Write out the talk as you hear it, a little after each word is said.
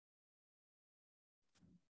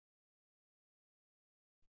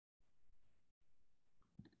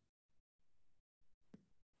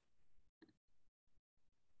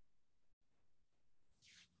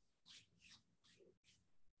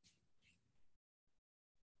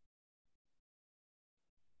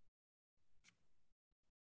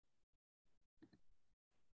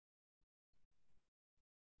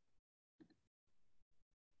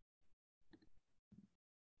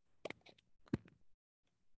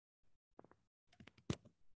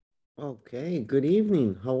Okay, good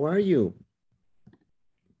evening. How are you?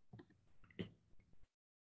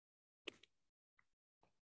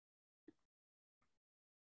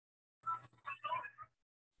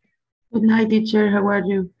 Good night, teacher. How are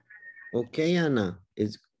you? Okay, Anna.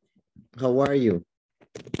 How are you?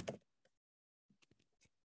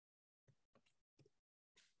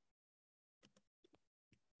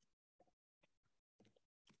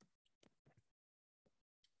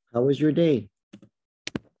 How was your day?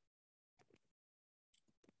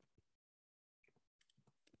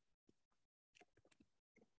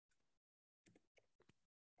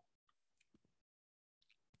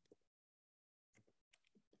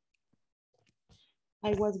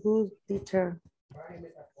 I was good, teacher.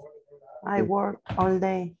 I work all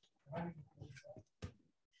day.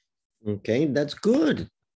 Okay, that's good.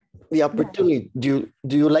 The Yeah. opportunity. Do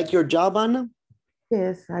you like your job, Anna?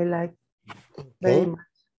 Yes, I like very Okay. much.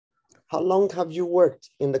 How long have you worked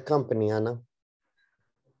in the company, Anna?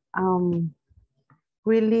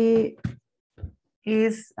 Really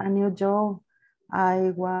is a new job. I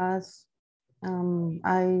was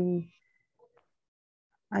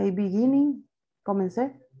I beginning,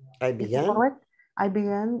 comencé. I Is it began. correct? I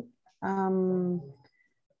began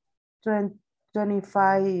 20,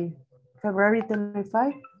 25 February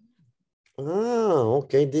 25. Ah,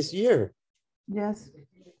 okay, this year. Yes.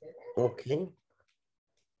 Okay.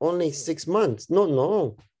 Only 6 months.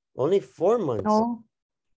 No. Only 4 months. No.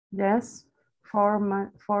 Yes. 4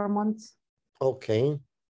 months. Okay.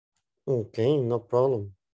 Okay, no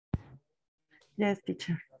problem. Yes,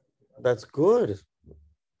 teacher. That's good.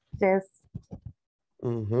 Yes.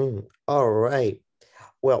 All right.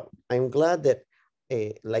 Well, I'm glad that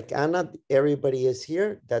like Anna, everybody is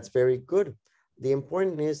here. That's very good. The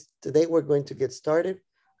important is today we're going to get started.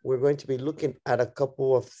 We're going to be looking at a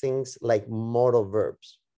couple of things like modal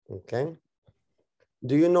verbs. Okay.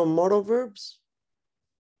 Do you know modal verbs?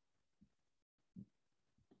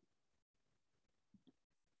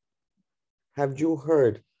 Have you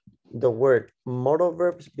heard the word modal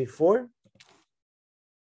verbs before?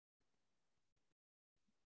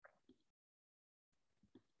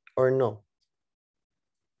 Or no?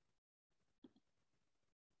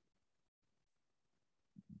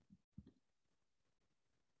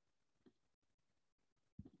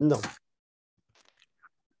 No.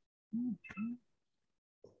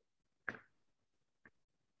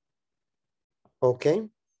 Okay.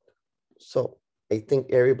 So I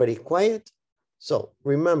think everybody quiet. So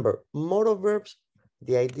remember, modal verbs,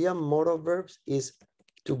 the idea of modal verbs is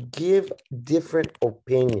to give different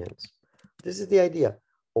opinions. This is the idea.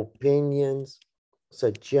 Opinions,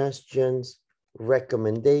 suggestions,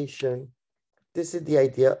 recommendation. This is the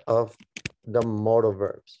idea of the modal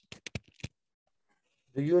verbs.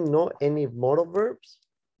 Do you know any modal verbs?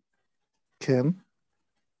 Can,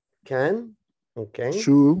 Can, okay.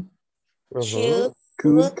 should, Should,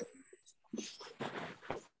 could,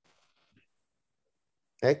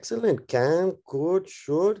 Excellent. Can, could,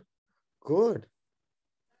 should, good.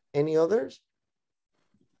 Any others?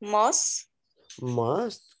 must,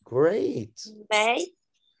 Must, great. may,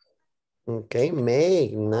 Okay, may,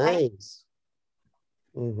 nice.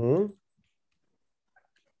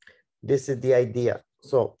 This is the idea.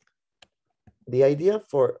 So the idea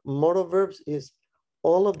for modal verbs is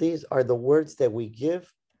all of these are the words that we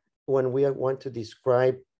give when we want to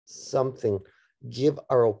describe something, give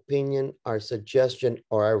our opinion, our suggestion,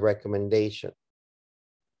 or our recommendation.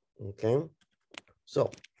 Okay, so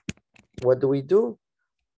what do we do?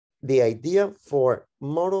 The idea for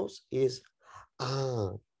modals is,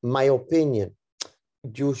 my opinion,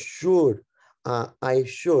 you should, I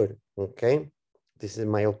should, okay? This is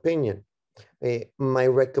my opinion. My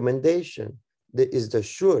recommendation is the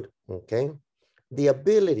should, okay? The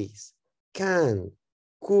abilities, can,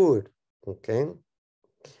 could, okay?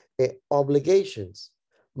 Obligations,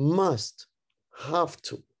 must, have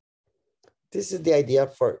to. This is the idea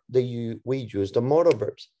for we use the modal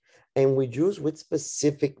verbs and we use with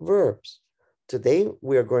specific verbs. Today,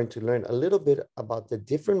 we are going to learn a little bit about the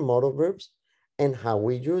different modal verbs and how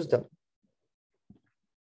we use them.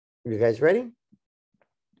 You guys ready?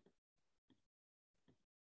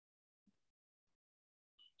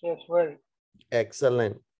 Yes, ready.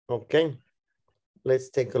 Excellent. Okay, let's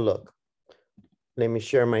take a look. Let me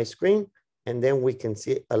share my screen and then we can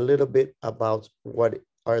see a little bit about what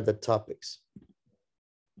are the topics.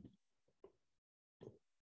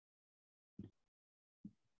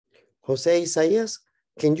 Jose Isaias,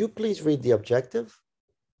 can you please read the objective?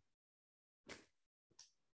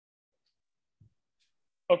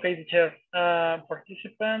 Okay, teacher.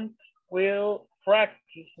 Participants will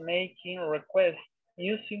practice making requests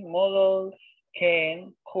using modals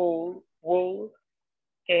can, could, would,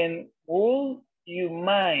 and would you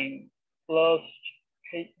mind plus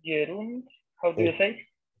gerunds? How do you say?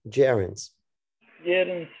 Gerunds.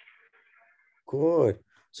 Gerunds. Good.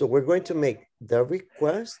 So we're going to make the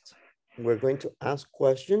request, we're going to ask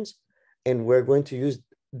questions, and we're going to use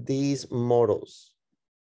these modals.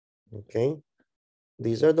 Okay.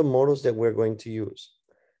 These are the modals that we're going to use.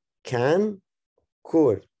 Can,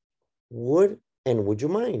 could, would, and would you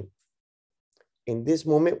mind? In this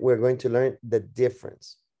moment, we're going to learn the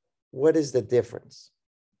difference. What is the difference?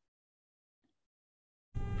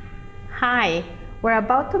 Hi, we're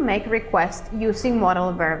about to make requests using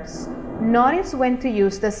modal verbs. Notice when to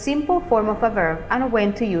use the simple form of a verb and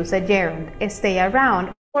when to use a gerund. Stay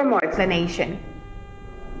around for more explanation.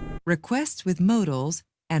 Requests with modals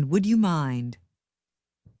and would you mind.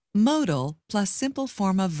 Modal plus simple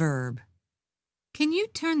form of verb. Can you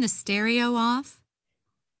turn the stereo off?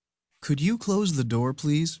 Could you close the door,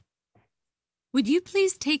 please? Would you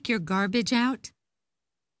please take your garbage out?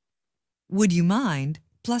 Would you mind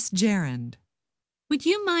plus gerund. Would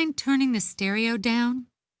you mind turning the stereo down?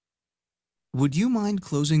 Would you mind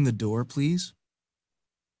closing the door, please?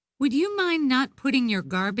 Would you mind not putting your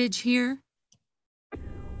garbage here?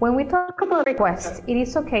 When we talk about requests, it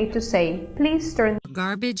is okay to say, please turn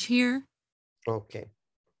Garbage here? Okay.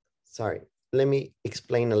 Sorry. Let me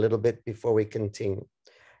explain a little bit before we continue.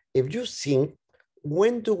 If you see,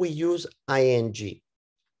 when do we use ing?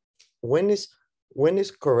 When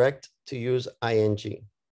is correct to use ing?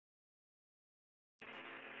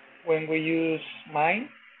 When we use mind?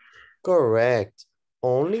 Correct.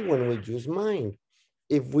 Only when we use mind.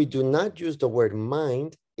 If we do not use the word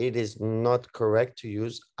mind, it is not correct to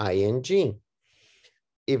use ing.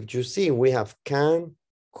 If you see, we have can,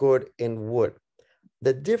 could, and would.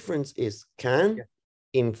 The difference is can,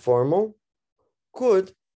 informal,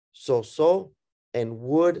 could, so, and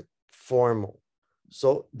would, formal.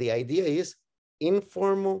 So the idea is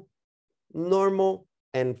informal, normal,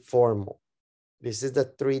 and formal. This is the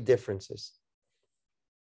three differences.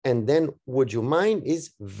 And then would you mind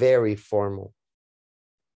is very formal.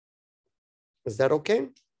 Is that okay?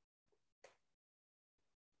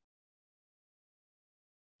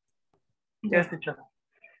 Yes, teacher.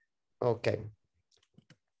 Okay.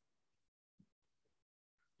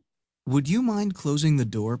 Would you mind closing the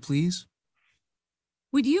door, please?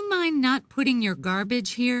 Would you mind not putting your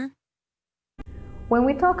garbage here? When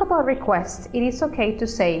we talk about requests, it is okay to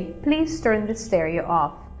say, please turn the stereo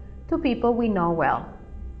off to people we know well.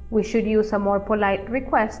 We should use a more polite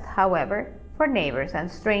request, however, for neighbors and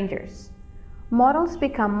strangers. Modals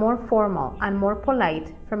become more formal and more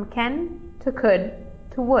polite from can to could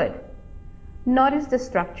to would. Notice the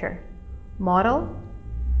structure. Modal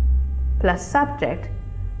plus subject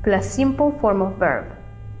plus simple form of verb.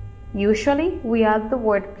 Usually, we add the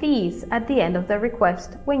word please at the end of the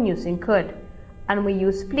request when using could, and we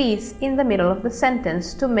use please in the middle of the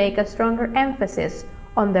sentence to make a stronger emphasis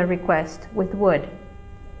on the request with would.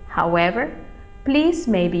 However, please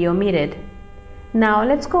may be omitted. Now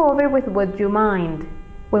let's go over with would you mind.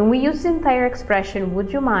 When we use the entire expression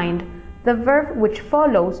would you mind, the verb which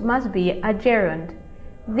follows must be a gerund.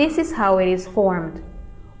 This is how it is formed.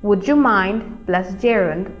 Would you mind plus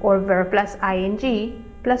gerund or verb plus ing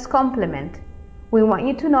plus complement. We want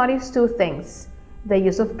you to notice two things. The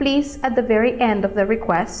use of please at the very end of the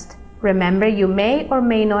request. Remember, you may or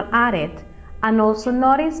may not add it. And also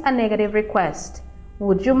notice a negative request.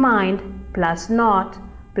 Would you mind plus not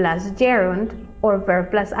plus gerund or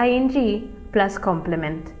verb plus ing plus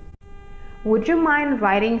complement. Would you mind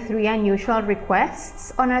writing 3 unusual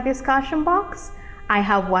requests on our discussion box? I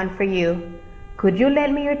have one for you. Could you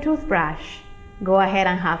lend me your toothbrush? Go ahead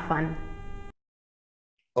and have fun.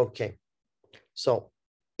 Okay, so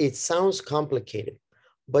it sounds complicated,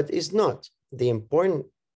 but it's not. The important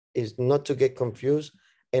is not to get confused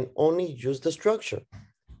and only use the structure.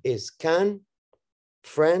 Is can,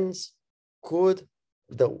 friends, could,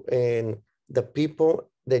 and the people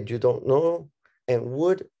that you don't know, and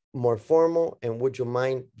would, more formal, and would you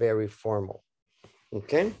mind, very formal.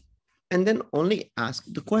 Okay, and then only ask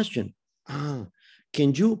the question.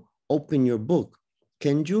 Can you open your book?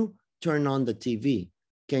 Can you turn on the TV?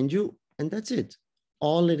 Can you, and that's it.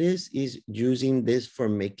 All it is using this for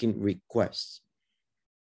making requests.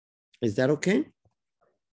 Is that okay?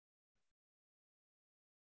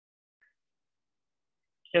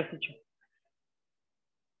 Yes, teacher.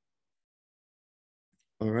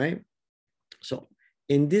 All right. So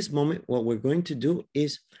in this moment, what we're going to do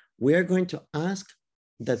is we are going to ask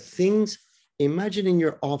the things. Imagine in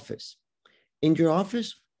your office. In your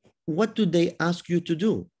office, what do they ask you to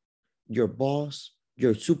do? Your boss,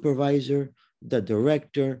 your supervisor, the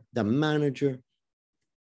director, the manager.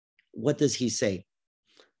 What does he say?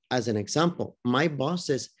 As an example, my boss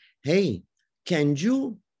says, hey, can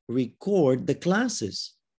you record the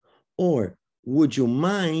classes? Or would you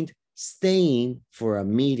mind staying for a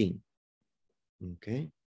meeting? Okay.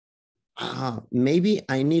 Maybe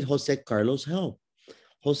I need Jose Carlos' help.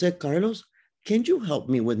 Jose Carlos, can you help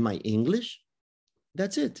me with my English?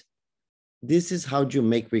 That's it. This is how you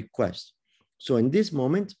make requests. So in this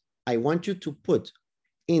moment, I want you to put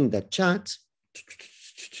in the chat,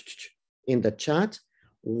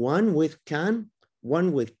 one with can,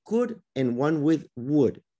 one with could, and one with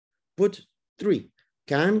would. Put 3,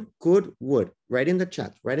 can, could, would. Right in the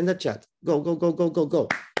chat, right in the chat. Go, go, go, go, go, go.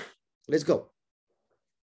 Let's go.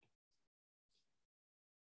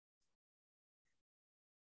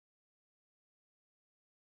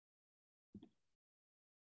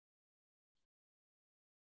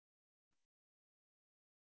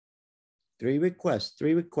 Three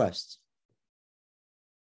requests.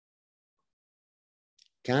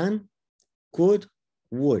 Can, could,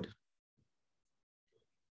 would.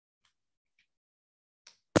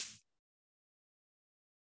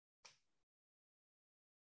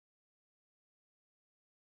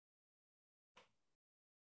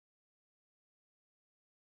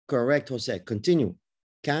 Correct, Jose. Continue.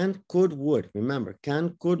 Can, could, would. Remember,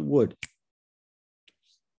 can, could, would.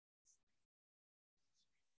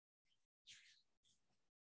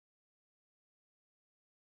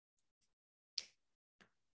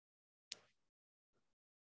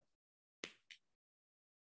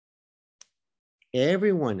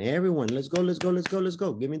 Everyone, let's go.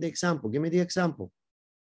 Give me the example.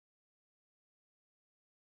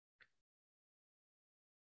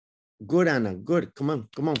 Good, Anna, good. Come on,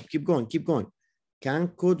 keep going.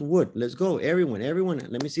 Can, could, would. Let's go, everyone.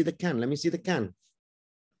 Let me see the can.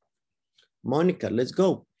 Monica, let's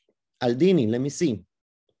go. Aldini, let me see.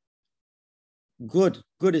 Good,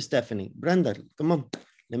 Stephanie. Brenda, come on,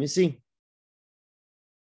 let me see.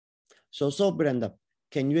 So Brenda,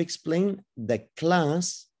 can you explain the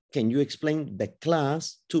class? To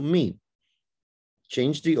me?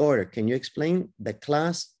 Change the order. Can you explain the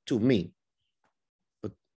class to me?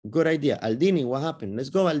 Good idea. Aldini, what happened? Let's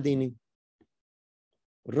go, Aldini.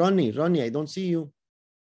 Ronnie, I don't see you.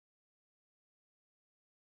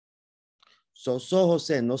 So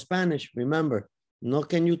Jose, no Spanish. Remember, no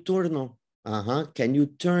can you turno. Can you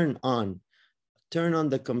turn on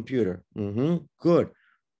the computer?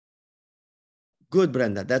 Good,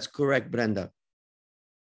 Brenda. That's correct, Brenda.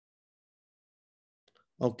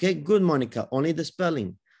 Okay, good, Monica. Only the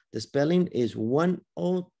spelling. The spelling is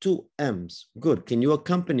 102 M's. Good. Can you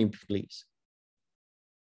accompany, please?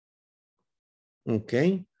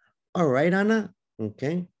 Okay. All right, Anna.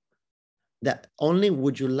 Okay. That only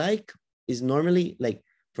would you like is normally like,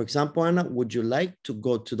 for example, Anna, would you like to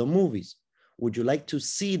go to the movies? Would you like to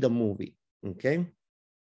see the movie? Okay.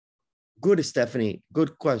 Good, Stephanie.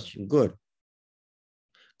 Good question. Good.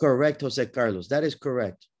 Correct, Jose Carlos. That is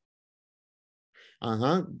correct.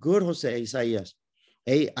 Good, Jose Isaias.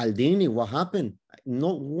 Hey, Aldini, what happened?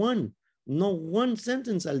 No one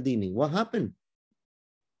sentence, Aldini. What happened?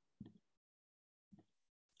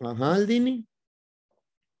 Aldini.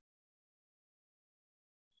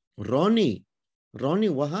 Ronnie,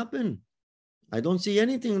 what happened? I don't see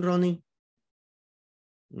anything, Ronnie.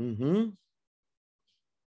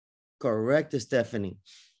 Correct, Stephanie.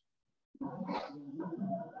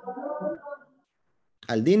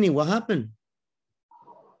 Aldini, what happened?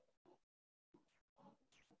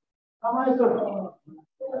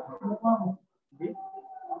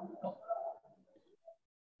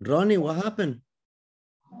 Ronnie, what happened?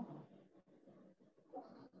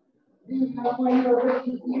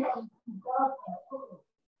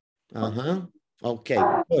 Okay,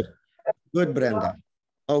 good, Brenda.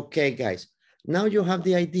 Okay, guys, now you have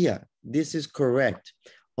the idea. This is correct.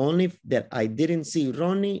 Only that I didn't see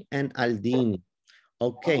Ronnie and Aldini.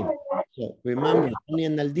 Okay, so remember, Ronnie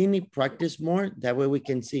and Aldini, practice more. That way we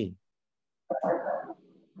can see.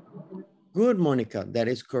 Good, Monica, that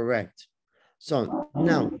is correct. So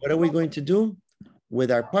now what are we going to do? With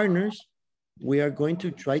our partners, we are going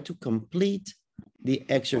to try to complete the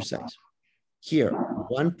exercise. Here,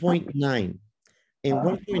 1.9. In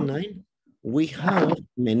 1.9, we have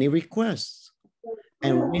many requests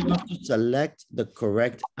and we have to select the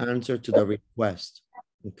correct answer to the request,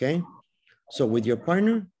 okay? So with your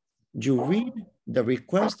partner, you read the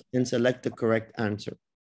request and select the correct answer.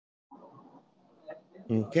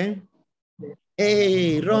 Okay?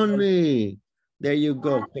 Hey, Ronnie, there you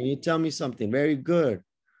go. Can you tell me something? Very good.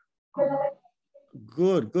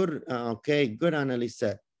 Good. Okay, good,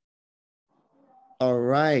 Annalisa. All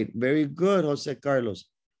right, very good, Jose Carlos.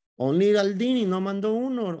 Only Aldini no mandó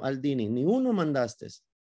uno, Aldini, ni uno mandaste.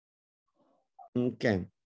 Okay.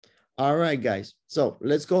 All right, guys. So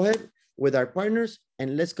let's go ahead with our partners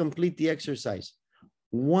and let's complete the exercise.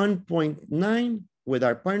 1.9 with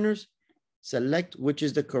our partners, select which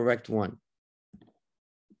is the correct one.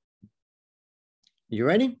 You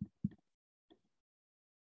ready?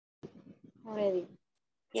 Ready.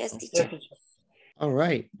 Yes, Yes, teacher. teacher. All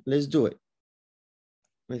right, let's do it.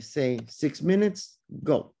 Let's say 6 minutes,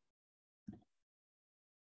 go.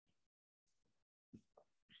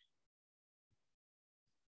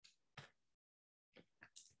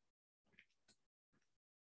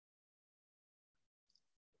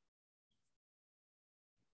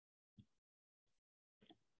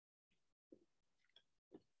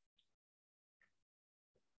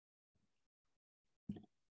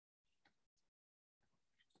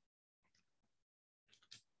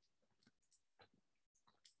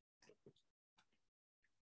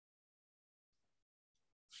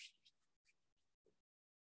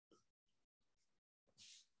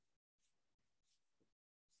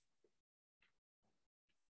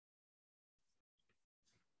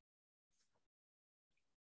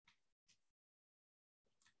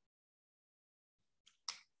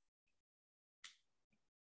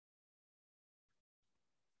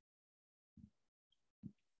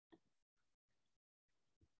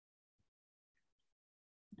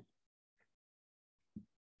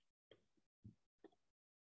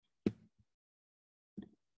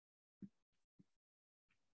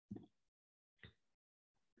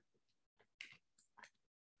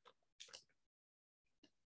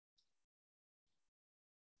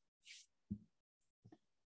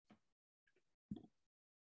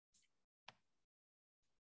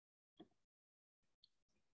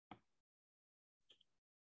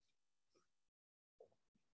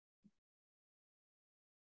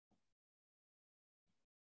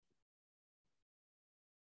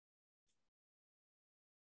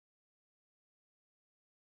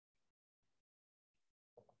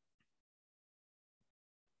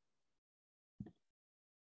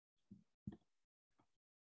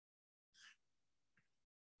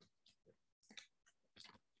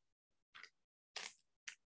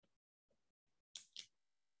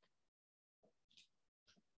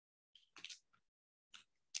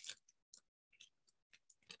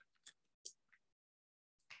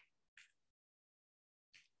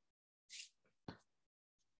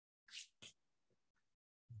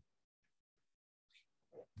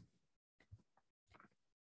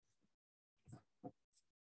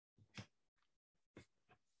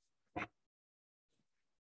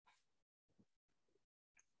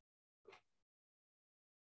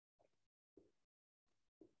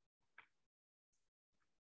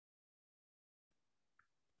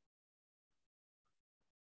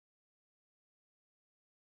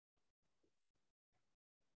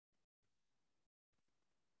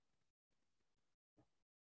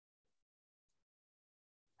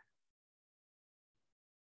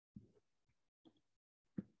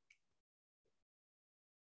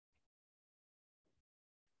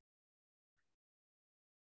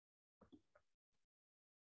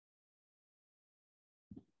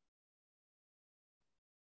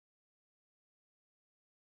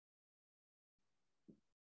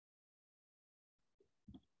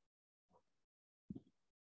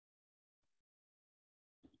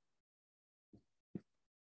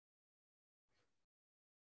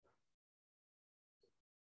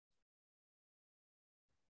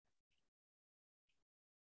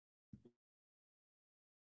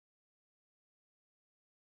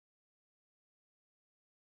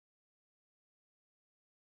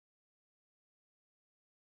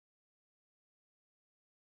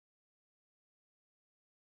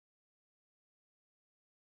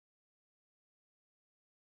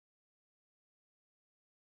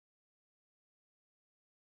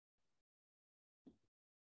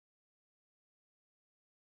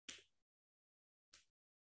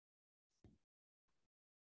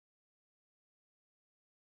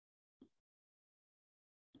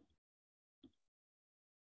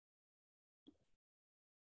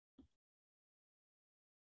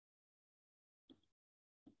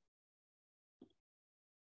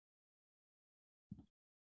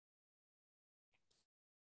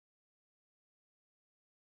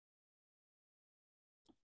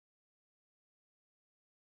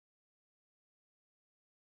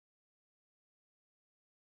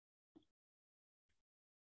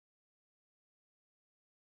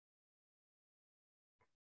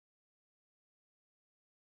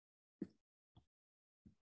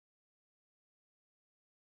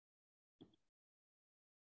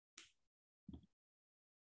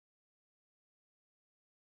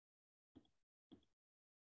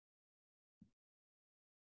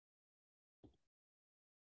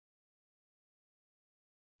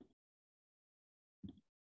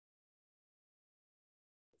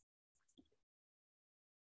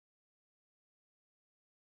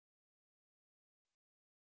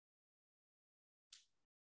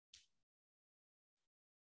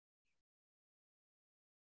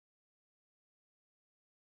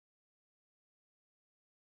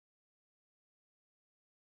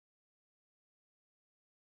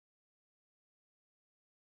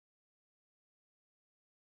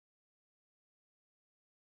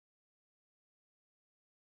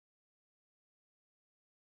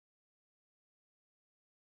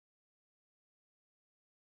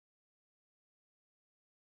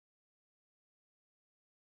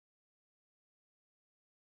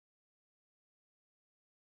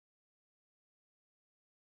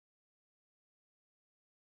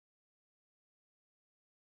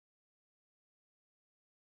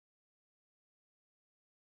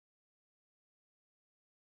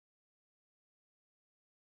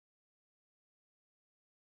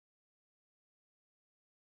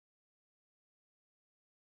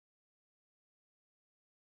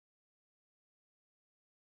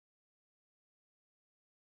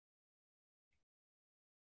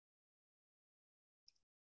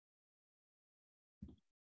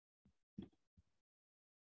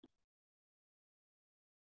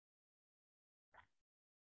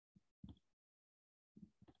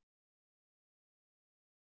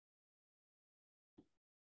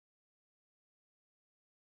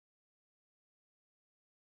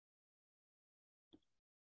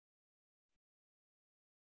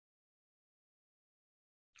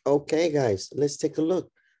 Okay, guys, let's take a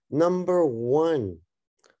look. Number 1,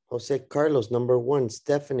 Jose Carlos, number 1,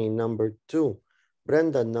 Stephanie, number 2,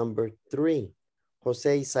 Brenda, number 3,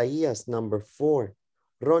 Jose Isaías, number 4,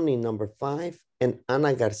 Ronnie, number 5, and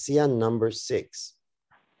Ana Garcia, number 6.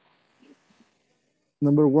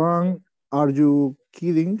 Number 1, are you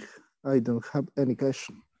kidding? I don't have any cash.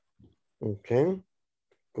 Okay,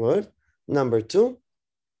 good. Number 2.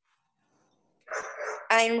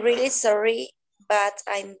 I'm really sorry, but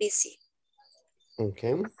I'm busy.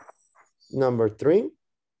 Okay. Number 3.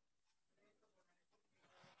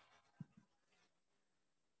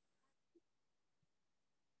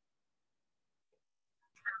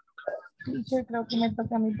 Yo creo que me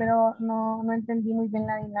toca a mí, pero no entendí muy bien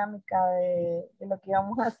la dinámica de lo que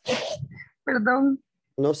íbamos a hacer. Perdón.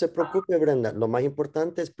 No se preocupe, Brenda. Lo más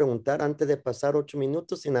importante es preguntar antes de pasar 8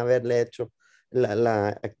 minutos sin haberle hecho la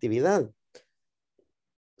actividad.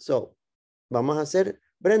 So, vamos a hacer,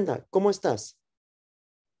 Brenda, ¿cómo estás?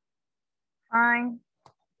 Fine.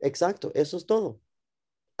 Exacto, eso es todo.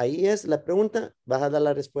 Ahí es la pregunta, vas a dar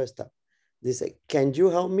la respuesta. Dice, can you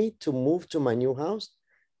help me to move to my new house?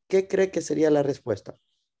 ¿Qué cree que sería la respuesta?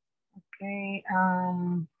 Okay.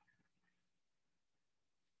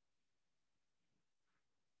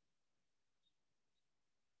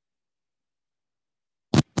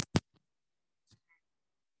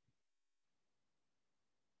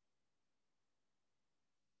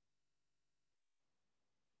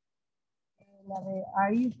 La de,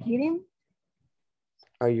 are you kidding?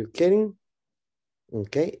 Are you kidding?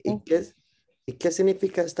 Ok, ¿y qué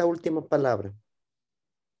significa esta última palabra?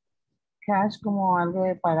 Cash, como algo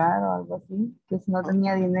de pagar o algo así, que si no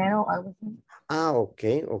tenía dinero o algo así. Ah,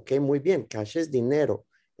 ok, muy bien. Cash es dinero.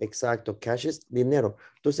 Exacto, cash es dinero.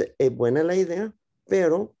 Entonces, es buena la idea,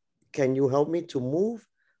 pero can you help me to move?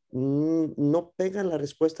 No pega la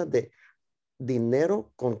respuesta de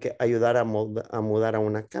dinero con que ayudar a mudar a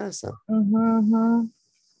una casa.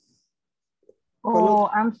 Oh,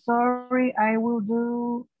 I'm sorry, I will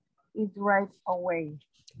do it right away.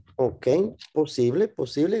 Ok, posible.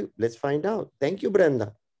 Let's find out. Thank you,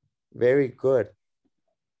 Brenda. Very good.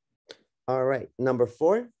 All right, number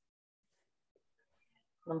 4.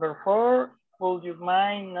 Number 4, would you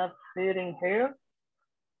mind not sitting here?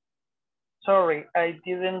 Sorry, I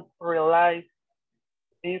didn't realize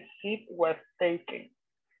this seat was taken.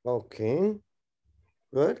 Okay,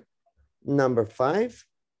 good. Number 5.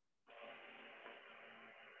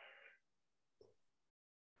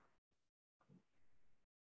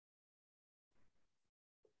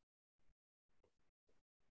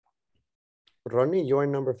 Ronnie, you are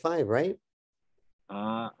number 5, right?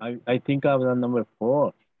 I think I'm the number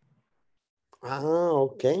 4.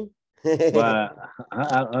 Okay. But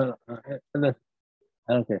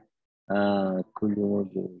okay. Could you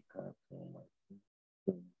do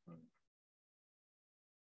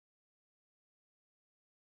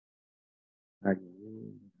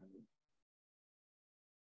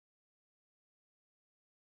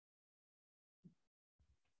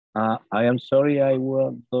I am sorry, I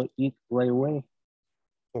will do it right away.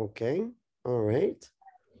 Okay, all right.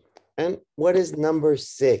 And what is number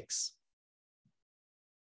 6?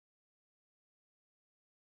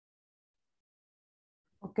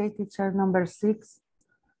 Okay, teacher, number 6.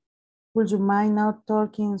 Would you mind not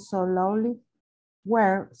talking so loudly?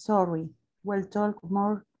 Well, sorry. We'll talk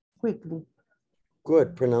more quickly.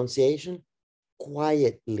 Good pronunciation.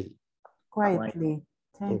 Quietly. Quietly.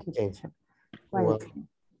 Thank you, teacher. Quietly. Well,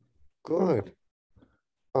 good.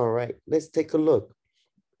 All right, let's take a look.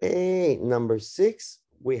 Hey, number 6,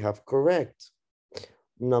 we have correct.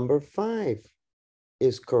 Number 5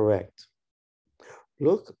 is correct.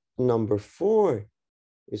 Look, number 4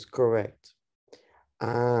 is correct.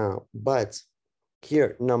 But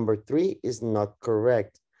here, number 3 is not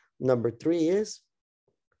correct. Number 3 is,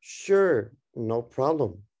 sure, no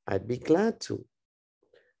problem. I'd be glad to.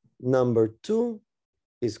 Number 2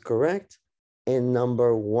 is correct. And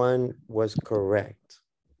number 1 was correct.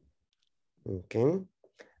 Okay.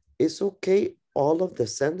 It's okay, all of the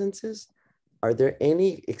sentences. Are there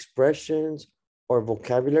any expressions or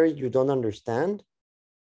vocabulary you don't understand?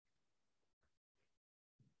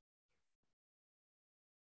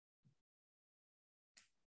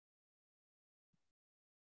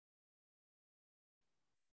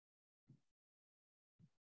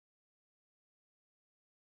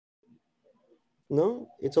 No,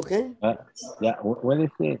 it's okay. Yeah, what is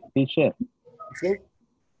it, teacher? Okay.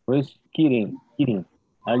 What is kidding? Kidding.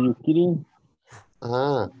 Are you kidding?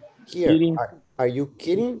 Here, Kidding. are you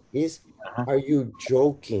kidding? Is, are you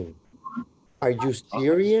joking? Are you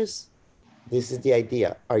serious? This is the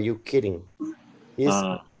idea. Are you kidding? Is,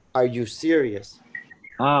 are you serious?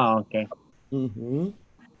 Ah, okay. Mhm.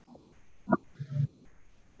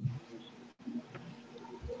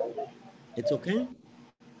 It's okay?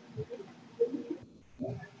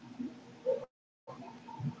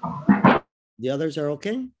 The others are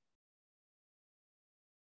okay?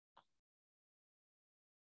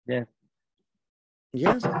 Yes.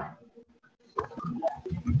 Yes.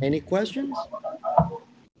 Any questions?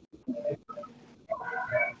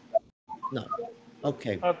 No.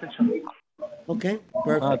 Okay. Okay, Ah,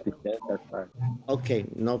 perfect. teacher, that's fine. Okay,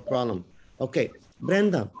 no problem. Okay,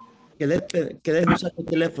 Brenda, que dejes usar tu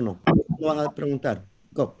teléfono. Lo vas a preguntar.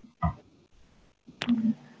 Go.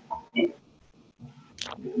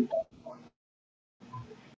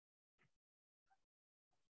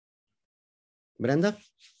 Brenda?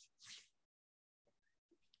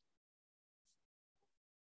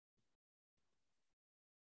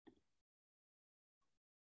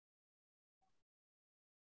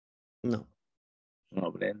 No. No,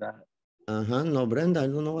 Brenda. Uh-huh, no, Brenda. I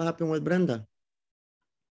don't know what happened with Brenda.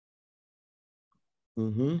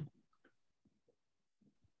 Mm-hmm.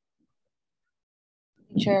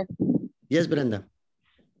 Teacher, Yes, Brenda.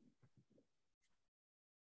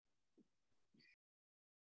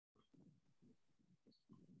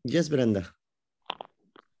 Yes, Brenda.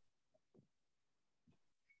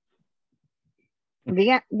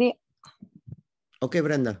 Ok,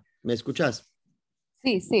 Brenda, ¿me escuchas?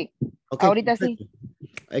 Sí, sí. Ok, Ahorita perfecto. sí.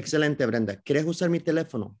 Excelente, Brenda. ¿Quieres usar mi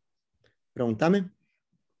teléfono? Pregúntame.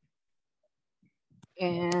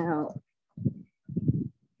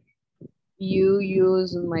 You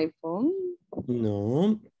use my phone?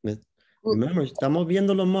 No. Remember, estamos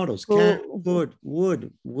viendo los modos. Can, could,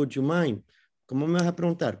 would you mind? ¿Cómo me vas a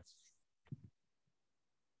preguntar?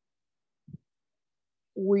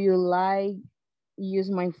 Would you like use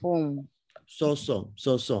my phone? So.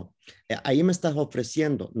 Ahí me estás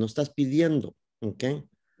ofreciendo, no estás pidiendo. ¿Ok?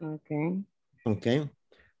 Okay. ¿Ok?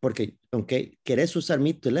 Porque, ok, querés usar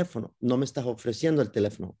mi teléfono, no me estás ofreciendo el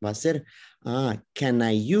teléfono. Va a ser, can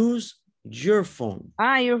I use your phone?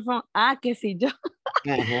 Your phone. Que sí, yo.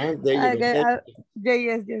 Ajá, there you go.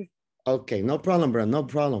 Yes. Okay, no problem, bro, no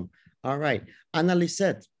problem. All right,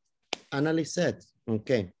 Analyset.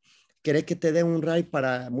 Ok. ¿Querés que te dé un ride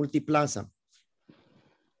para Multiplaza?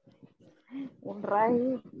 Un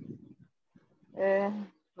ride.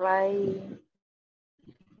 Ride.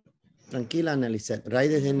 Tranquila, Analyset.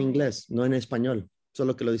 Ride es en inglés, no en español.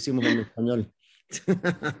 Solo que lo decimos en español.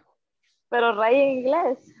 Pero ride en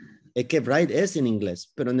inglés. Es que ride es en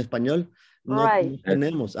inglés, pero en español no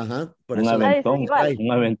tenemos. Ajá, por Un eso. aventón, Ride.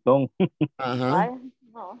 un aventón. Ajá. Ride,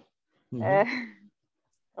 no.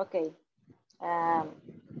 Okay.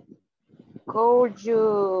 Could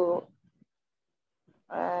you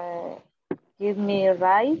give me a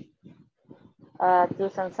ride to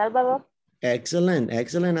San Salvador? Excellent,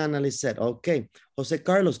 Analyset. Ok. José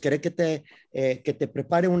Carlos, ¿querés que te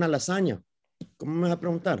prepare una lasaña? ¿Cómo me vas a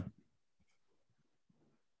preguntar?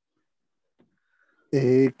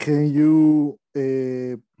 Can you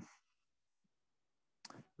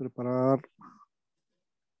preparar?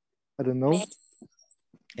 I don't know.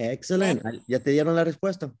 Excellent. ¿Ya te dieron la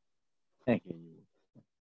respuesta?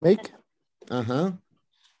 Make? Ajá.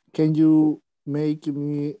 Can you make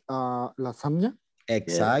me lasagna?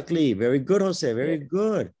 Exactly. Very good, José. Very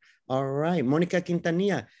good. All right. Mónica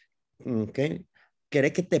Quintanilla. Okay.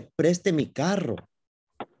 ¿Querés que te preste mi carro?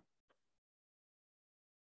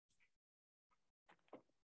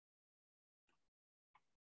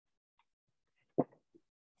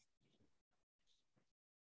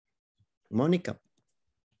 Mónica.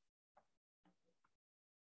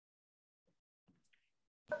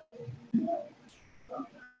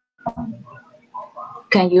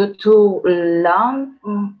 Can you to loan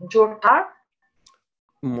your car?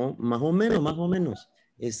 Más o menos.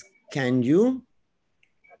 Es can you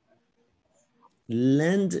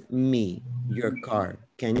lend me your car?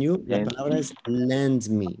 Can you? La palabra es lend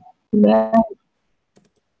me.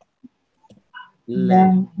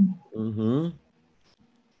 Lend.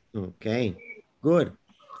 Okay. Good.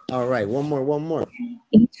 All right. One more.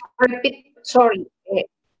 Repeat. Sorry.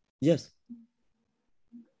 Yes.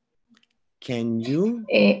 Can you?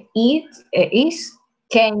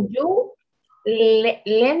 Can you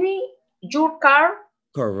lend me your car?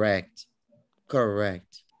 Correct. Okay.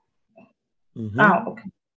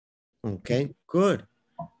 Okay, good.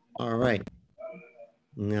 All right.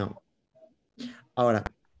 Now, ahora,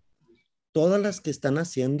 todas las que están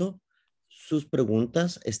haciendo sus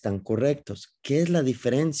preguntas están correctos. ¿Qué es la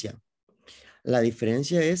diferencia? La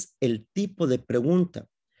diferencia es el tipo de pregunta.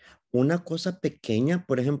 Una cosa pequeña,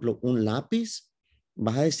 por ejemplo, un lápiz,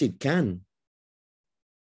 vas a decir can.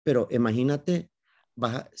 Pero imagínate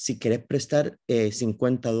si quieres prestar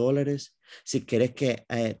 $50, si quieres que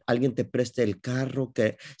alguien te preste el carro,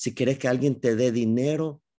 que si quieres que alguien te dé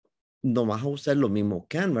dinero, no vas a usar lo mismo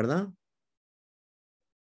can, ¿verdad?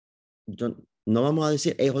 No vamos a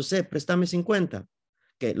decir, hey, José, préstame 50.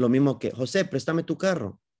 Que lo mismo que, José, préstame tu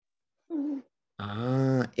carro.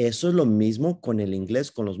 Eso es lo mismo con el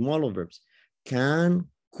inglés, con los modal verbs. Can,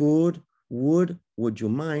 could, would you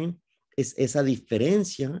mind, es esa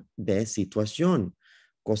diferencia de situación.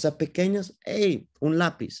 Cosas pequeñas, hey, un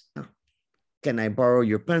lápiz. Can I borrow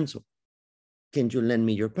your pencil? Can you lend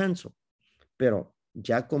me your pencil? Pero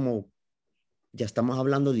ya ya estamos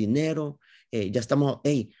hablando de dinero, ya estamos,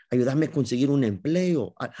 hey, ayúdame a conseguir un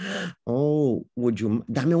empleo. Oh,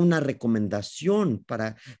 dame una recomendación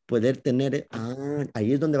para poder tener,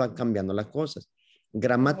 ahí es donde van cambiando las cosas.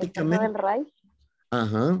 Gramáticamente. ¿El right?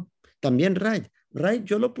 Ajá, también right. Right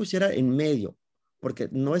yo lo pusiera en medio, porque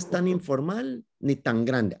no es tan informal ni tan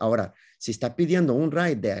grande. Ahora, si está pidiendo un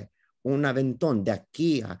right de un aventón de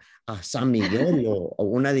aquí a San Miguel o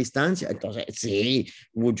una distancia, entonces sí,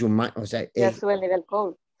 would you mind? O sea, Ya sube el nivel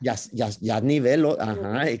code. Ya nivel,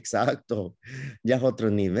 ajá, exacto, ya es otro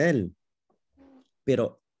nivel.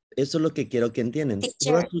 Pero eso es lo que quiero que entiendan.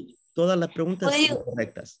 Todas las preguntas son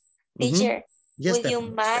correctas. Teacher, Yes, would you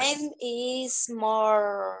mind is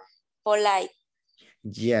more polite?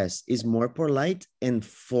 Yes, it's more polite and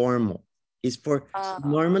formal. It's for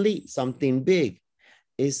normally something big.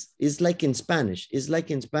 It's like in Spanish. It's like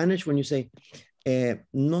in Spanish when you say,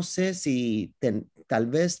 no sé si tal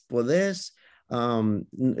vez podés,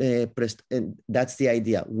 that's the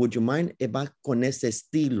idea. Would you mind? Va con ese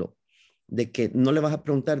estilo de que no le vas a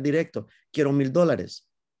preguntar directo, quiero $1,000,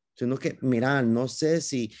 sino que, mira, no sé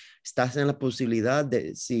si estás en la posibilidad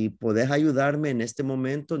de, si podés ayudarme en este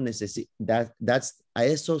momento, a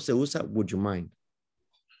eso se usa, would you mind?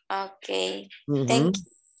 Okay, thank you.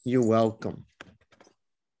 You're welcome.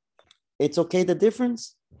 It's okay, the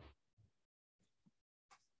difference?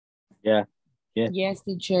 Yeah. Yes,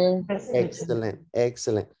 teacher. Excellent,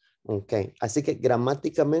 excellent. Ok, así que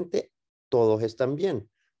gramáticamente todos están bien,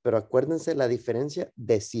 pero acuérdense la diferencia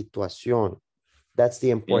de situación. That's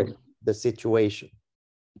the important, the situation.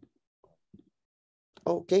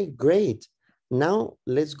 Okay, great. Now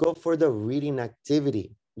let's go for the reading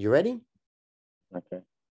activity. You ready? Okay.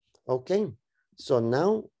 Okay, so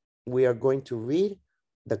now we are going to read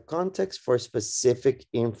the context for specific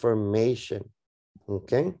information.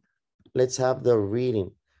 Okay, let's have the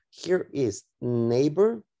reading. Here is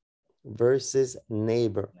neighbor versus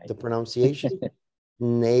neighbor. The pronunciation,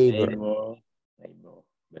 neighbor.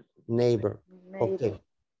 Neighbor. Okay.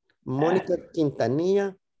 Monica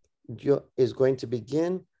Quintanilla is going to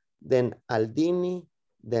begin, then Aldini,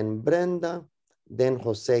 then Brenda, then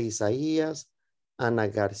José Isaías, Ana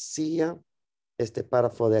García, este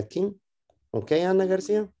párrafo de aquí. Okay, Ana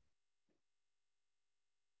García.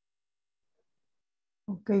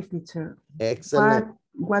 Okay, teacher. Excellent.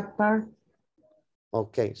 What part?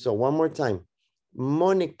 Okay, so one more time.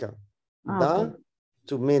 Monica, the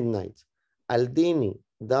to midnight. Aldini,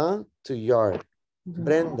 the to yard.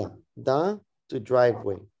 Brenda, the to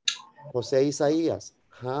driveway. José Isaías,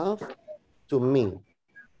 have to me.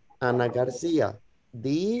 Ana García,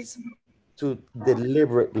 these to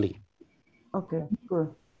deliberately. Okay,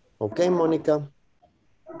 good. Okay, Monica.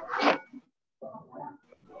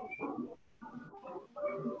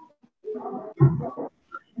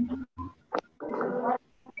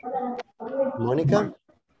 Monica?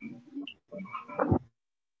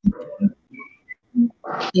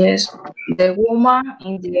 Yes, the woman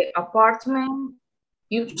in the apartment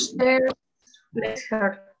upstairs plays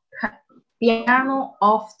her piano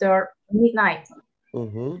after midnight.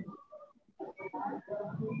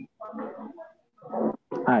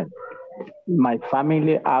 My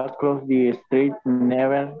family across the street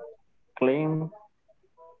never clean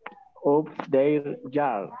up their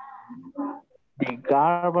yard. The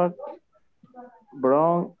garbage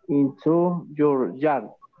brought into your yard.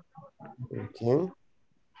 Okay.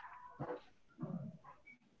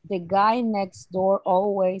 The guy next door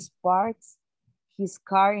always parks his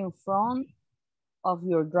car in front of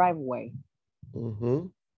your driveway.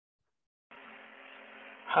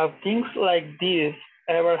 Have things like this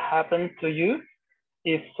ever happened to you?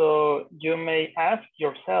 If so, you may ask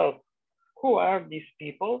yourself, who are these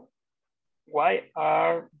people? Why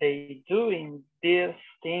are they doing these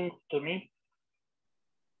things to me?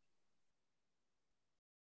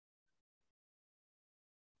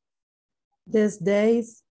 These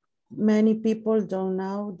days, many people don't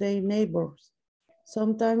know their neighbors.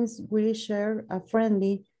 Sometimes we share a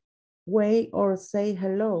friendly way or say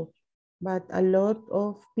hello, but a lot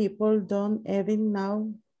of people don't even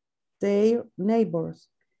know their neighbors'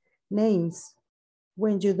 names.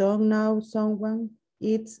 When you don't know someone,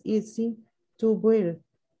 it's easy to build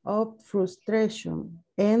up frustration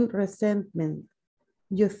and resentment.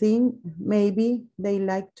 You think maybe they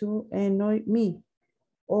like to annoy me,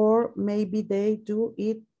 or maybe they do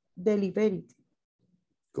it deliberately.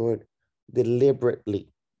 Good. Deliberately.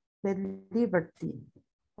 Deliberately.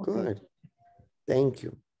 Okay. Good. Thank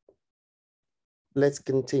you. Let's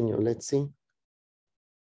continue. Let's see.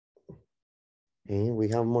 Hey, we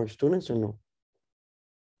have more students or no?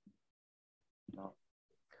 No.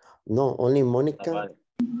 No, only Monica.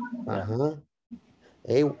 Uh-huh.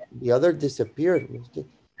 Hey, the other disappeared.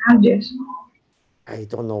 Yes. I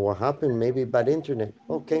don't know what happened. Maybe bad internet.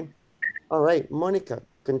 Okay. All right, Monica,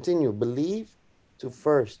 continue. Believe to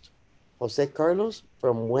first. Jose Carlos,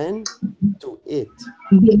 from when to it.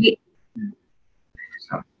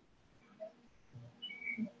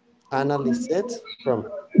 Ana Lisette, from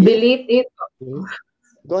Believe it. Mhm.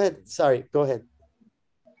 Go ahead. Sorry, go ahead.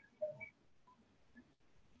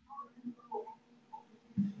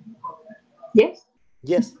 Yes.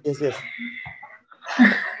 Yes, yes, yes.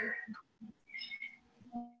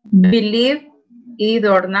 Believe it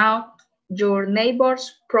or not, your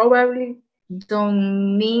neighbors probably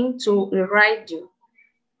don't mean to irritate you.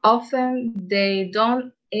 Often they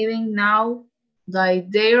don't even know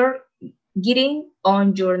that they're getting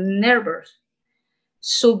on your nerves.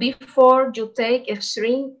 So before you take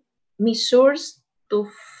extreme measures to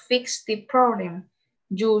fix the problem,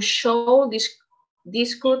 you should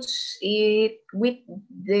discuss it with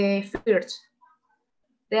the first,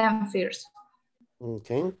 them first.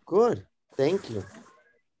 Okay, good. Thank you.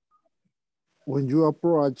 When you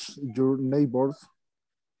approach your neighbors,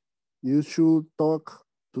 you should talk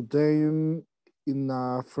to them in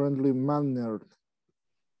a friendly manner.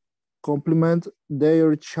 Compliment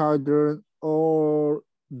their children or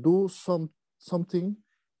do something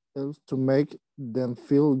else to make them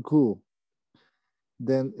feel good.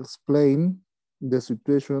 Then explain the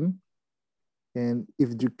situation, and if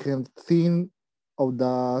you can think of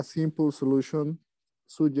the simple solution,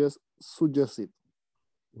 suggest it.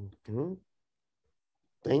 Okay.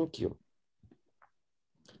 Thank you.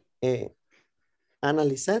 Ana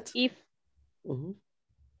Lisette?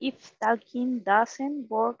 If talking doesn't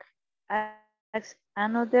work, ask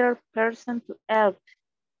another person to help.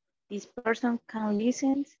 This person can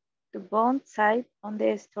listen to both sides on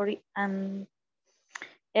the story and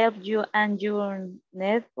help you and your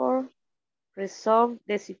neighbor resolve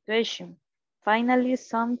the situation. Finally,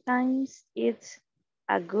 sometimes it's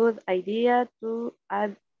a good idea to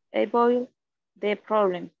avoid the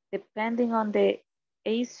problem. Depending on the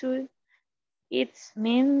issue, it's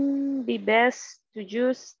mean be best to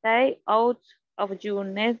just stay out of your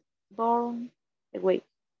neighbor way.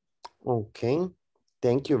 Okay.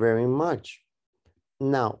 Thank you very much.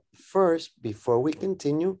 Now, first, before we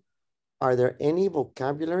continue, are there any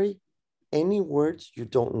vocabulary, any words you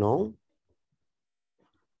don't know?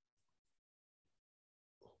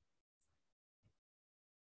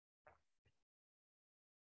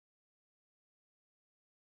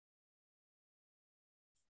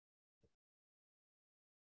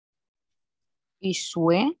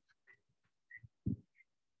 ISSSS.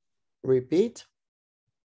 Repeat.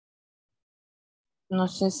 No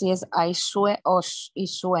sé si es ISSSS o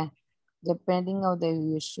ISSSS, depending of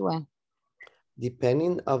the issue.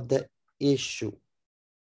 Depending of the issue.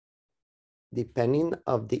 Depending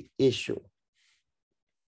of the issue.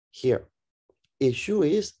 Here, issue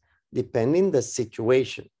is depending the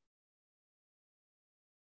situation.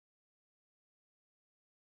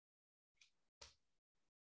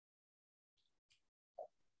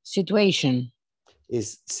 Situation.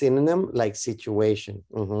 Is synonym like situation.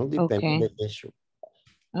 Depending Okay. the issue.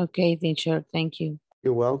 Okay, teacher, thank you.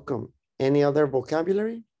 You're welcome. Any other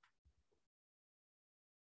vocabulary?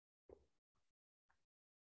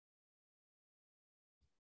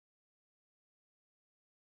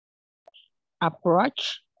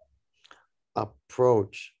 Approach.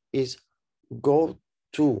 Approach is go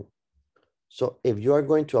to. So if you are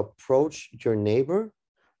going to approach your neighbor,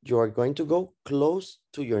 you are going to go close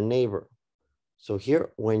to your neighbor. So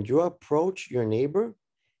here, when you approach your neighbor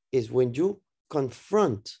is when you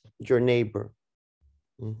confront your neighbor.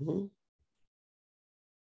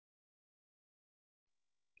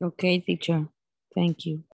 Okay, teacher. Thank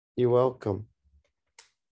you. You're welcome.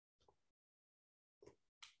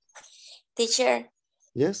 Teacher.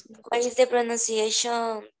 Yes. What is the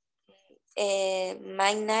pronunciation?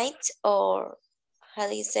 Midnight, or how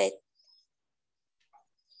do you say it?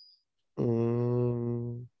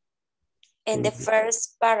 In the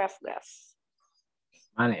first paragraph.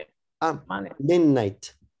 Money. Money.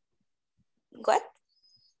 Midnight. What?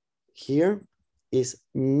 Here is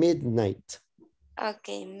midnight.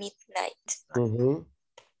 Okay, midnight. Mm-hmm.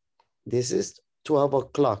 This is 12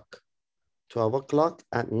 o'clock. 12 o'clock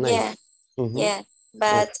at night. Yeah, Mm-hmm. yeah,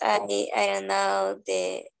 but I don't know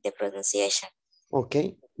the pronunciation.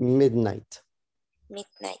 Okay, midnight.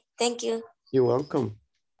 Midnight. Thank you. You're welcome.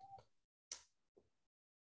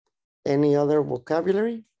 Any other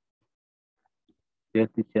vocabulary? Yes,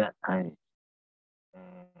 teacher.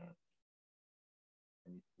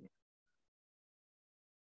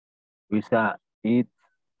 Visa, it's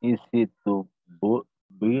easy to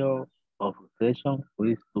build of session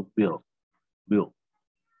with to build. Build.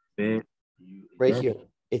 Right here.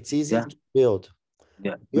 It's easy Yeah. to build.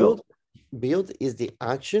 Yeah. Build is the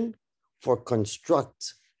action for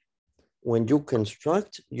construct. When you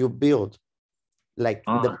construct, you build. Like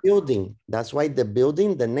the building. That's why the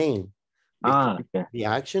building, the name. Okay. The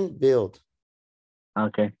action, build.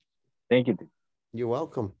 Okay. Thank you. You're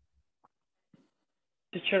welcome.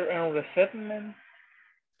 Teacher, and resentment.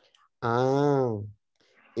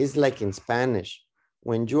 It's like in Spanish.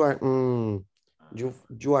 When you are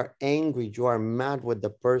you are angry, you are mad with the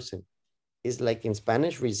person. It's like in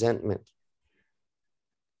Spanish, resentment.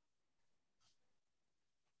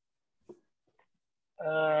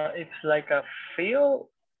 It's like a feel.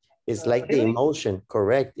 It's like feeling? the emotion,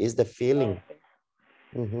 correct? It's the feeling.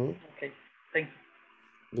 Okay. Okay, thank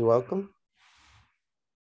you. You're welcome.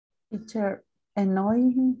 Teacher,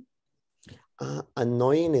 annoying.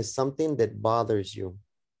 Annoying is something that bothers you.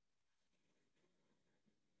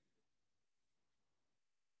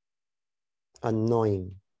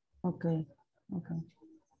 Annoying. Okay, okay.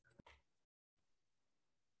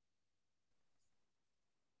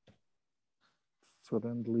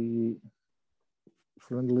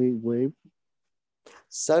 Friendly wave.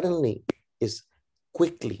 Suddenly is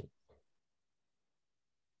quickly.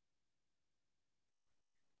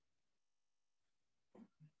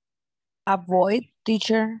 Avoid,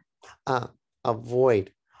 teacher.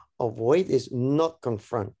 Avoid. Avoid is not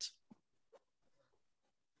confront.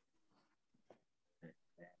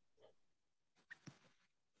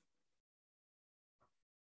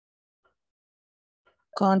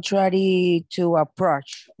 Contrary to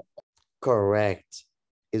approach. Correct.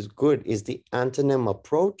 Is good. Is the antonym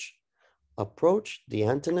approach. Approach, the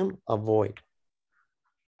antonym avoid.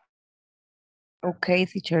 Okay,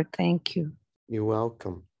 teacher, thank you. You're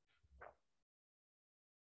welcome.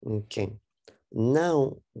 Okay.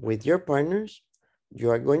 Now, with your partners, you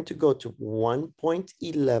are going to go to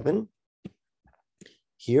 1.11.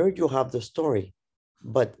 Here you have the story.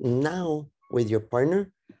 But now, with your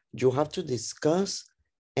partner, you have to discuss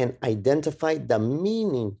and identify the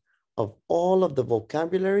meaning of all of the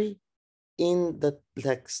vocabulary in the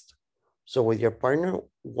text. So with your partner,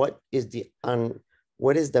 what is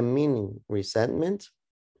the meaning? Resentment,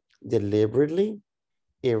 deliberately,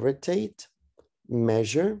 irritate,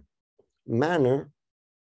 measure, manner,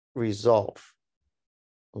 resolve.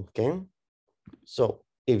 Okay. So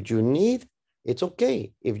if you need, it's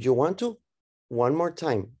okay. If you want to, one more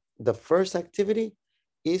time. The first activity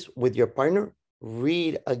is with your partner,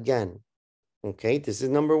 read again. Okay, this is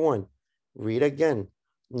number one. Read again.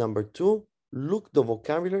 Number two, look the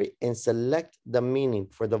vocabulary and select the meaning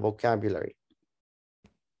for the vocabulary.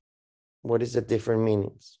 What is the different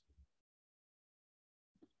meanings?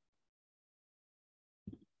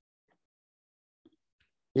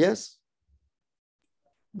 Yes?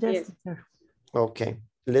 Yes, teacher. Okay,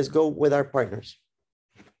 let's go with our partners.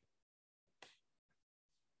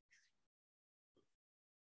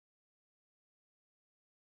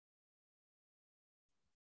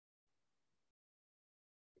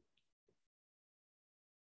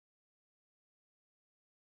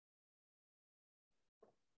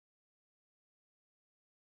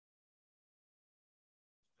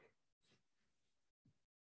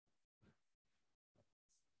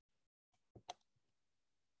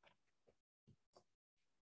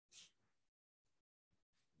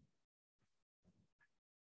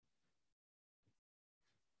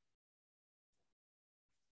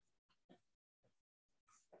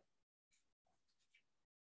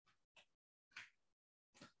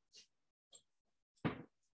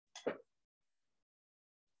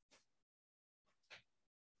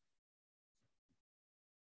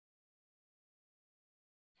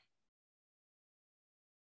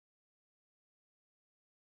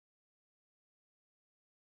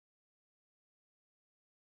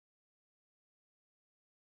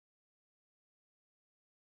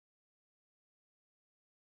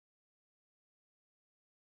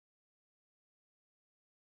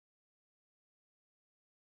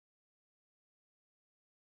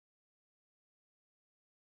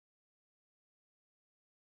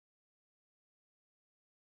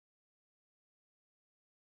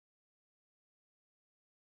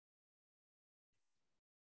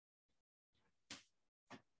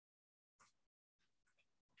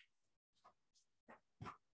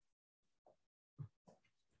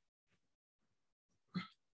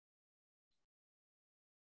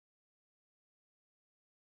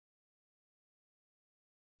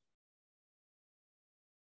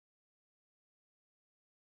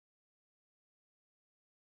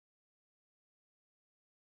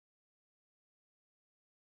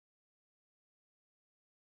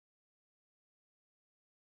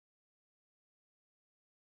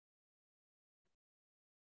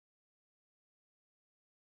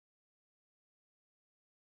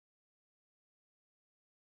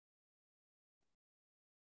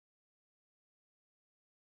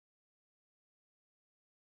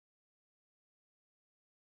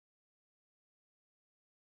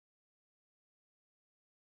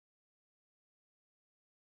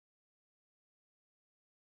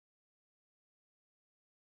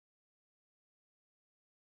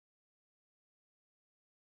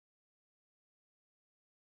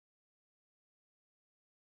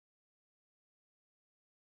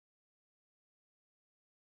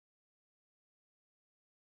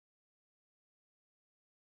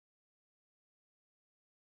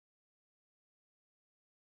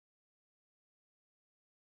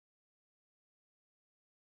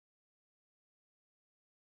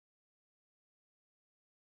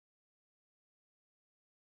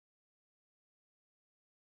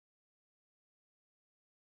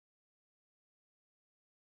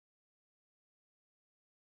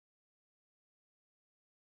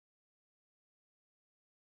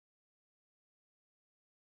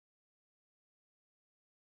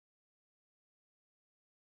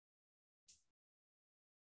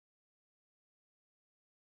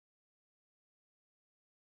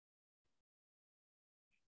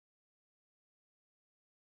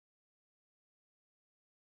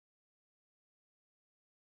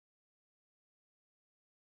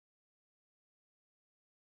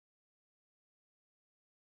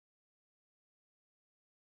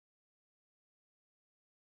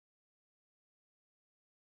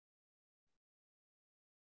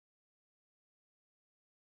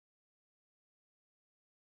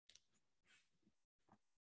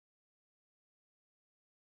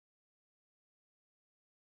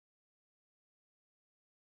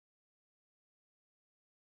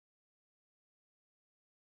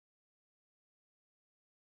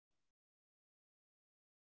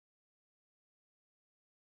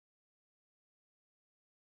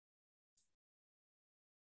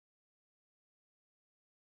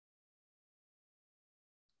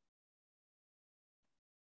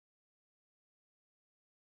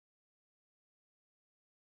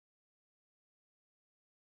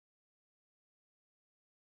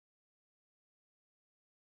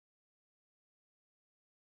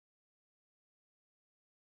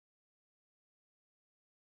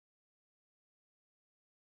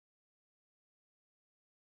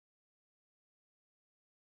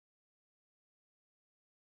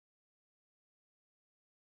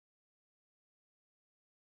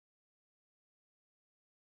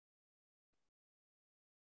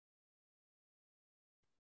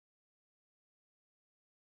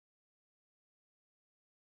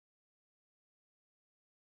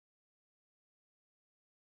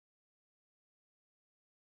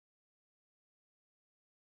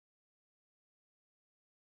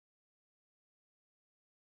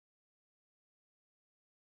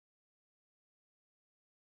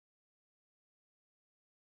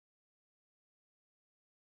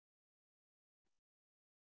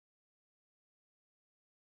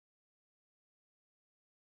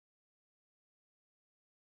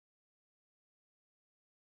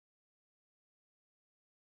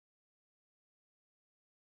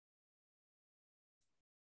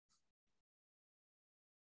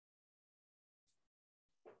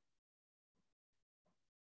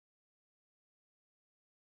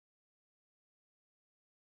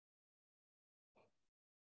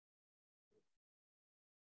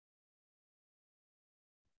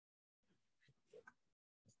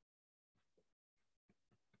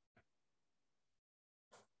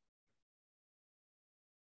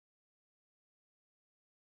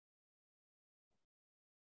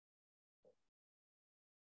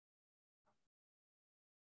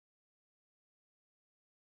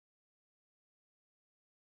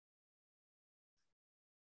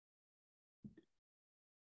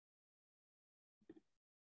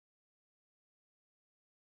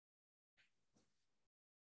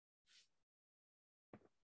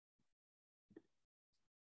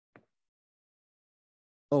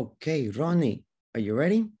 Okay, Ronnie, are you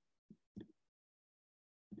ready?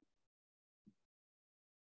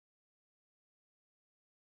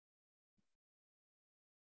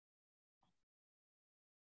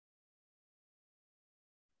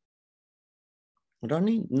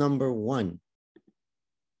 Ronnie, number 1.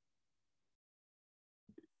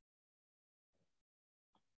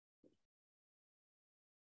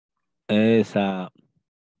 Es a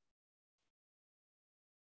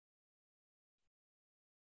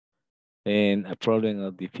problem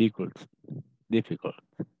of difficult.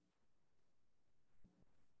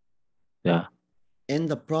 Yeah. And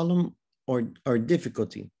the problem or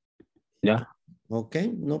difficulty. Yeah. Okay,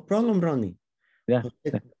 no problem, Ronnie. Yeah.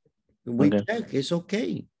 We Okay. check, it's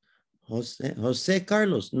okay. Jose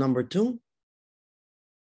Carlos, number 2.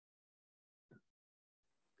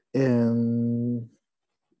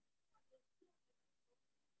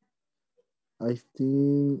 I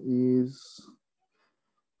think is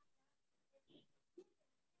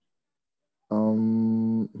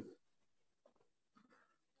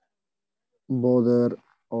bother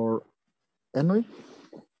or annoy.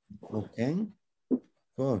 Okay,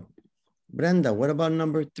 good. Brenda, what about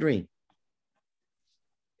number 3?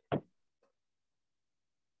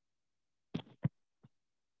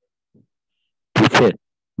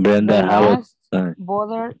 Brenda, how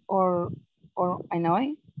bother or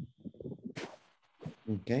annoy?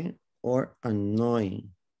 Okay, or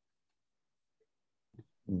annoying.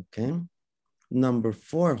 Okay. Number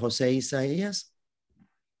 4, Jose Isaías.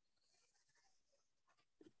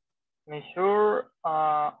 Measure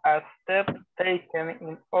a step taken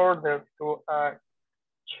in order to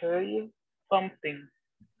achieve something.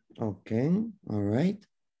 Okay, all right.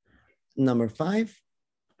 Number 5,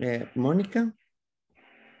 Monica.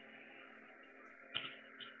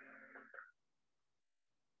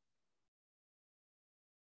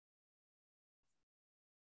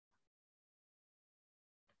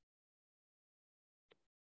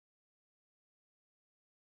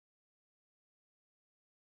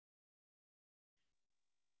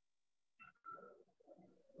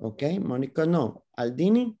 Okay, Monica, no.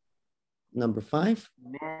 Aldini, number 5.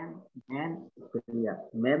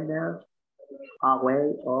 Manners a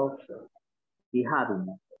way of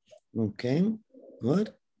behaving. Okay,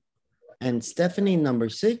 good. And Stephanie, number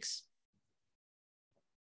 6.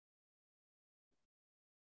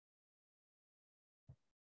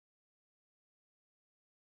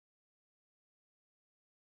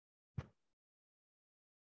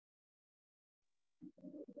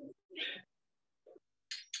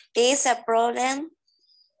 Is a problem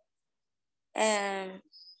and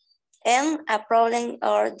a problem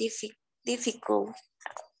or difficult.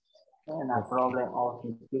 And a problem of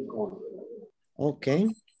difficult.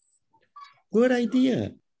 Okay, good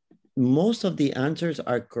idea. Most of the answers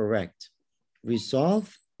are correct.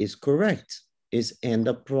 Resolve is correct, is end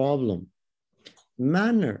a problem.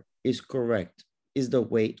 Manner is correct, is the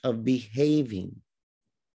way of behaving.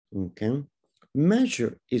 Okay.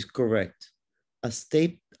 Measure is correct, a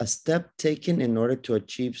step taken in order to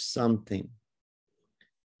achieve something.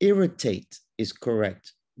 Irritate is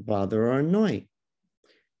correct, bother or annoy.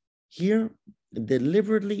 Here,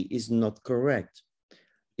 deliberately is not correct.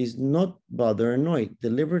 Is not bother or annoy.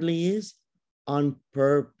 Deliberately is on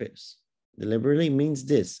purpose. Deliberately means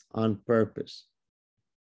this, on purpose.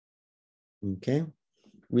 Okay.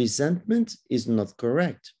 Resentment is not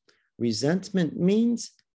correct. Resentment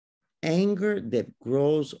means anger that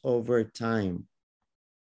grows over time.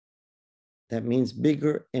 That means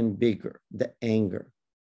bigger and bigger, the anger.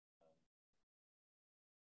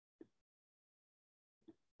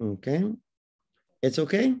 Okay. It's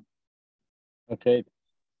okay? Okay.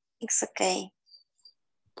 It's okay.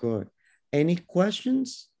 Good. Any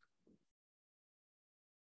questions?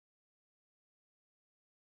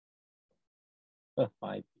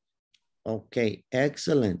 Fine. Okay,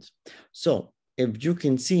 excellent. So if you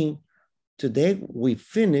can see, today we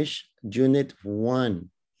finish Unit 1.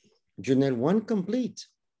 Unit 1 complete.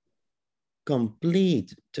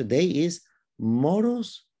 Complete. Today is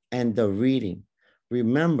modals and the reading.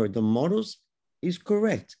 Remember, the modals is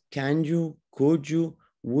correct. Can you, could you,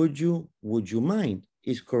 would you mind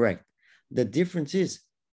is correct. The difference is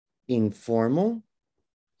informal,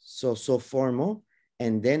 so formal,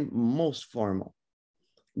 and then most formal.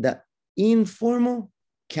 The informal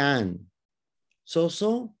can,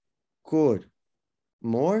 so could,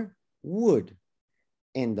 more would,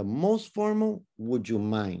 and the most formal would you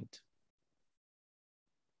mind.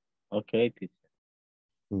 Okay, teacher.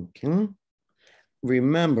 Okay.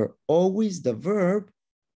 Remember, always the verb,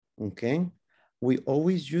 okay? We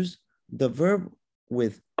always use the verb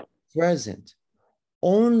with present.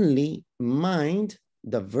 Only mind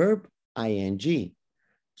the verb ing.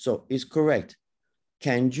 So it's correct.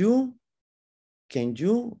 Can you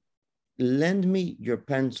lend me your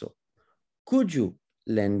pencil? Could you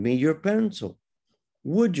lend me your pencil?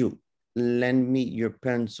 Would you lend me your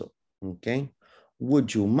pencil? Okay.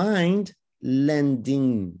 Would you mind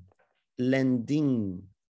lending ing,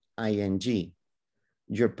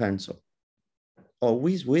 your pencil?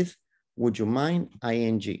 Always with would you mind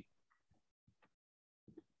ing.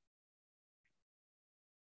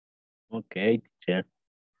 Okay, teacher.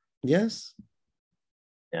 Yes?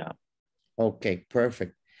 Yeah. Okay,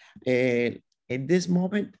 perfect. At this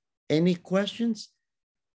moment, any questions?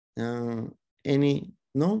 Any,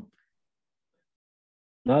 no?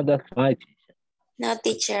 No, that's fine, teacher. No,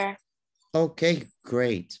 teacher. Okay,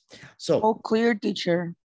 great. So, all clear,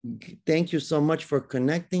 teacher. Thank you so much for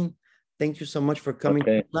connecting. Thank you so much for coming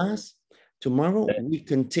to class. Tomorrow we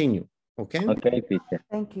continue, okay? Okay, teacher.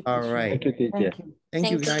 Thank you, All teacher. right. Thank you, teacher.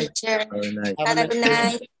 Thank you, guys. Teacher. Have Have a good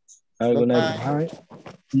night. Have a good night. Bye-bye.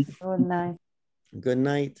 Good night. Good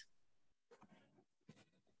night.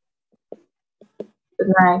 Good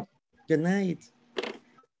night. Good night.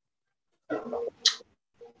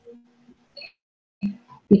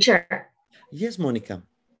 Teacher. Yes, Monica.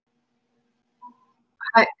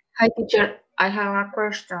 Hi, teacher. I have a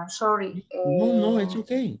question. Sorry. No, it's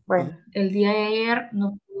okay. Bueno, el día de ayer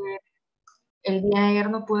no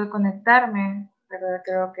pude conectarme, pero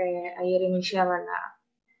creo que ayer iniciaba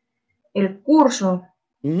el curso.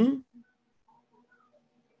 No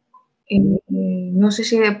sé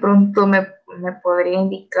si de pronto me podría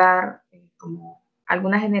indicar como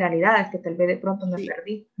algunas generalidades que tal vez de pronto me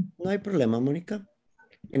perdí. No hay problema, Mónica.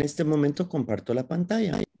 En este momento comparto la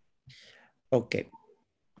pantalla. Ok.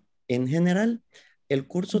 En general, el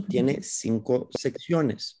curso tiene 5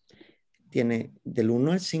 secciones. Tiene del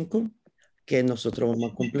 1 al 5 que nosotros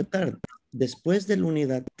vamos a completar. Después de la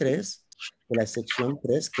unidad 3, de la sección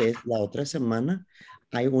 3, que es la otra semana,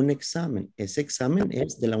 hay un examen. Ese examen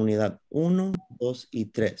es de la unidad 1, 2 y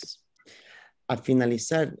 3. Al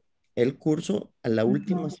finalizar el curso, a la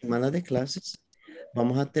última semana de clases,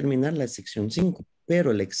 vamos a terminar la sección 5,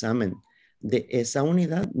 pero el examen de esa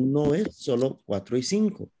unidad no es solo 4 y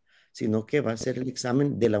 5, sino que va a ser el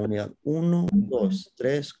examen de la unidad 1, 2,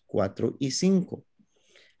 3, 4 y 5.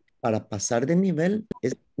 Para pasar de nivel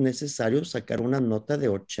es necesario sacar una nota de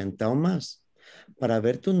 80 o más. Para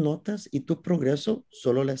ver tus notas y tu progreso,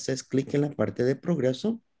 solo le haces clic en la parte de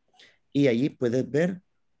progreso y allí puedes ver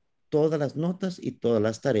todas las notas y todas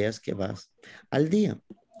las tareas que vas al día.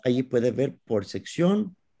 Allí puedes ver por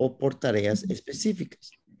sección o por tareas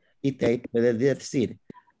específicas. Y te puedes decir,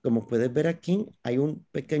 como puedes ver aquí, hay un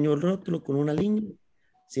pequeño rótulo con una línea.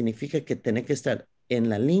 Significa que tienes que estar en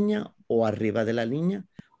la línea o arriba de la línea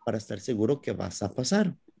para estar seguro que vas a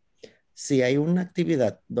pasar. Si hay una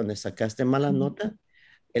actividad donde sacaste mala nota,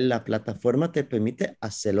 en la plataforma te permite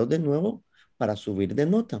hacerlo de nuevo para subir de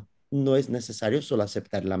nota. No es necesario solo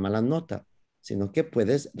aceptar la mala nota, sino que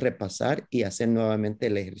puedes repasar y hacer nuevamente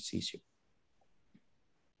el ejercicio.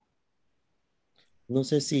 No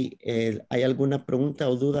sé si hay alguna pregunta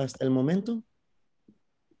o duda hasta el momento.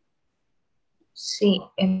 Sí,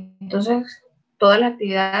 entonces todas las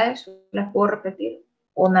actividades las puedo repetir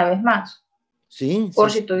una vez más. Sí. Por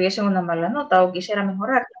si tuviesen una mala nota o quisiera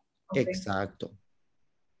mejorarla. Okay. Exacto.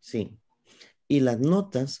 Sí. Y las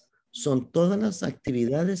notas son todas las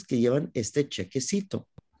actividades que llevan este chequecito,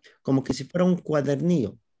 como que si fuera un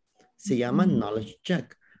cuadernillo. Se llama Knowledge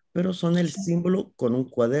Check, pero son el símbolo con un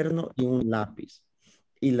cuaderno y un lápiz.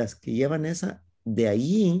 Y las que llevan esa de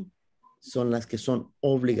allí son las que son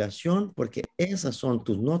obligación, porque esas son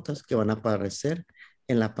tus notas que van a aparecer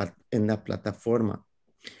en la plataforma.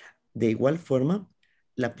 De igual forma,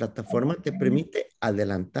 la plataforma te permite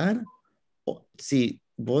adelantar. O si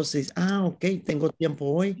vos dices, ok, tengo tiempo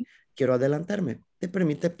hoy, quiero adelantarme. Te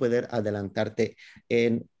permite poder adelantarte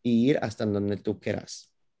y ir hasta donde tú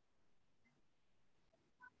quieras.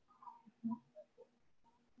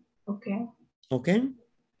 Ok. Ok.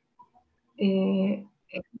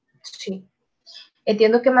 Sí.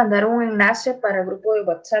 Entiendo que mandaron un enlace para el grupo de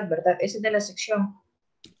WhatsApp, ¿verdad? Ese es de la sección.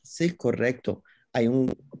 Sí, correcto. Hay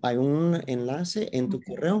un enlace en tu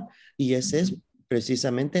correo y ese es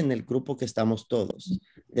precisamente en el grupo que estamos todos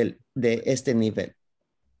de este nivel.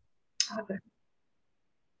 Okay.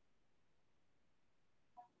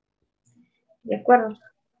 De acuerdo.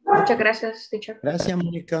 Muchas gracias, teacher. Gracias,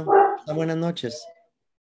 Mónica. Buenas noches.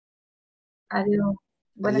 Adiós.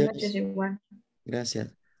 Buenas Adiós. noches, igual.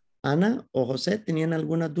 Gracias. Ana o José, ¿tenían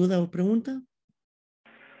alguna duda o pregunta?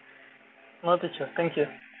 No, teacher, thank you.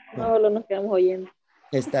 No, solo nos quedamos oyendo.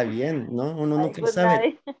 Está bien, ¿no? Uno Ay, nunca good sabe.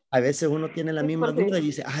 night. A veces uno tiene la Sí, misma por si. duda y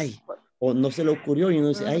dice, ay, o no se le ocurrió y uno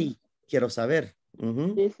dice, ay, quiero saber.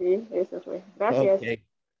 Ujú. Sí, sí, eso fue. Gracias. Ok.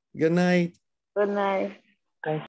 Good night. Good night.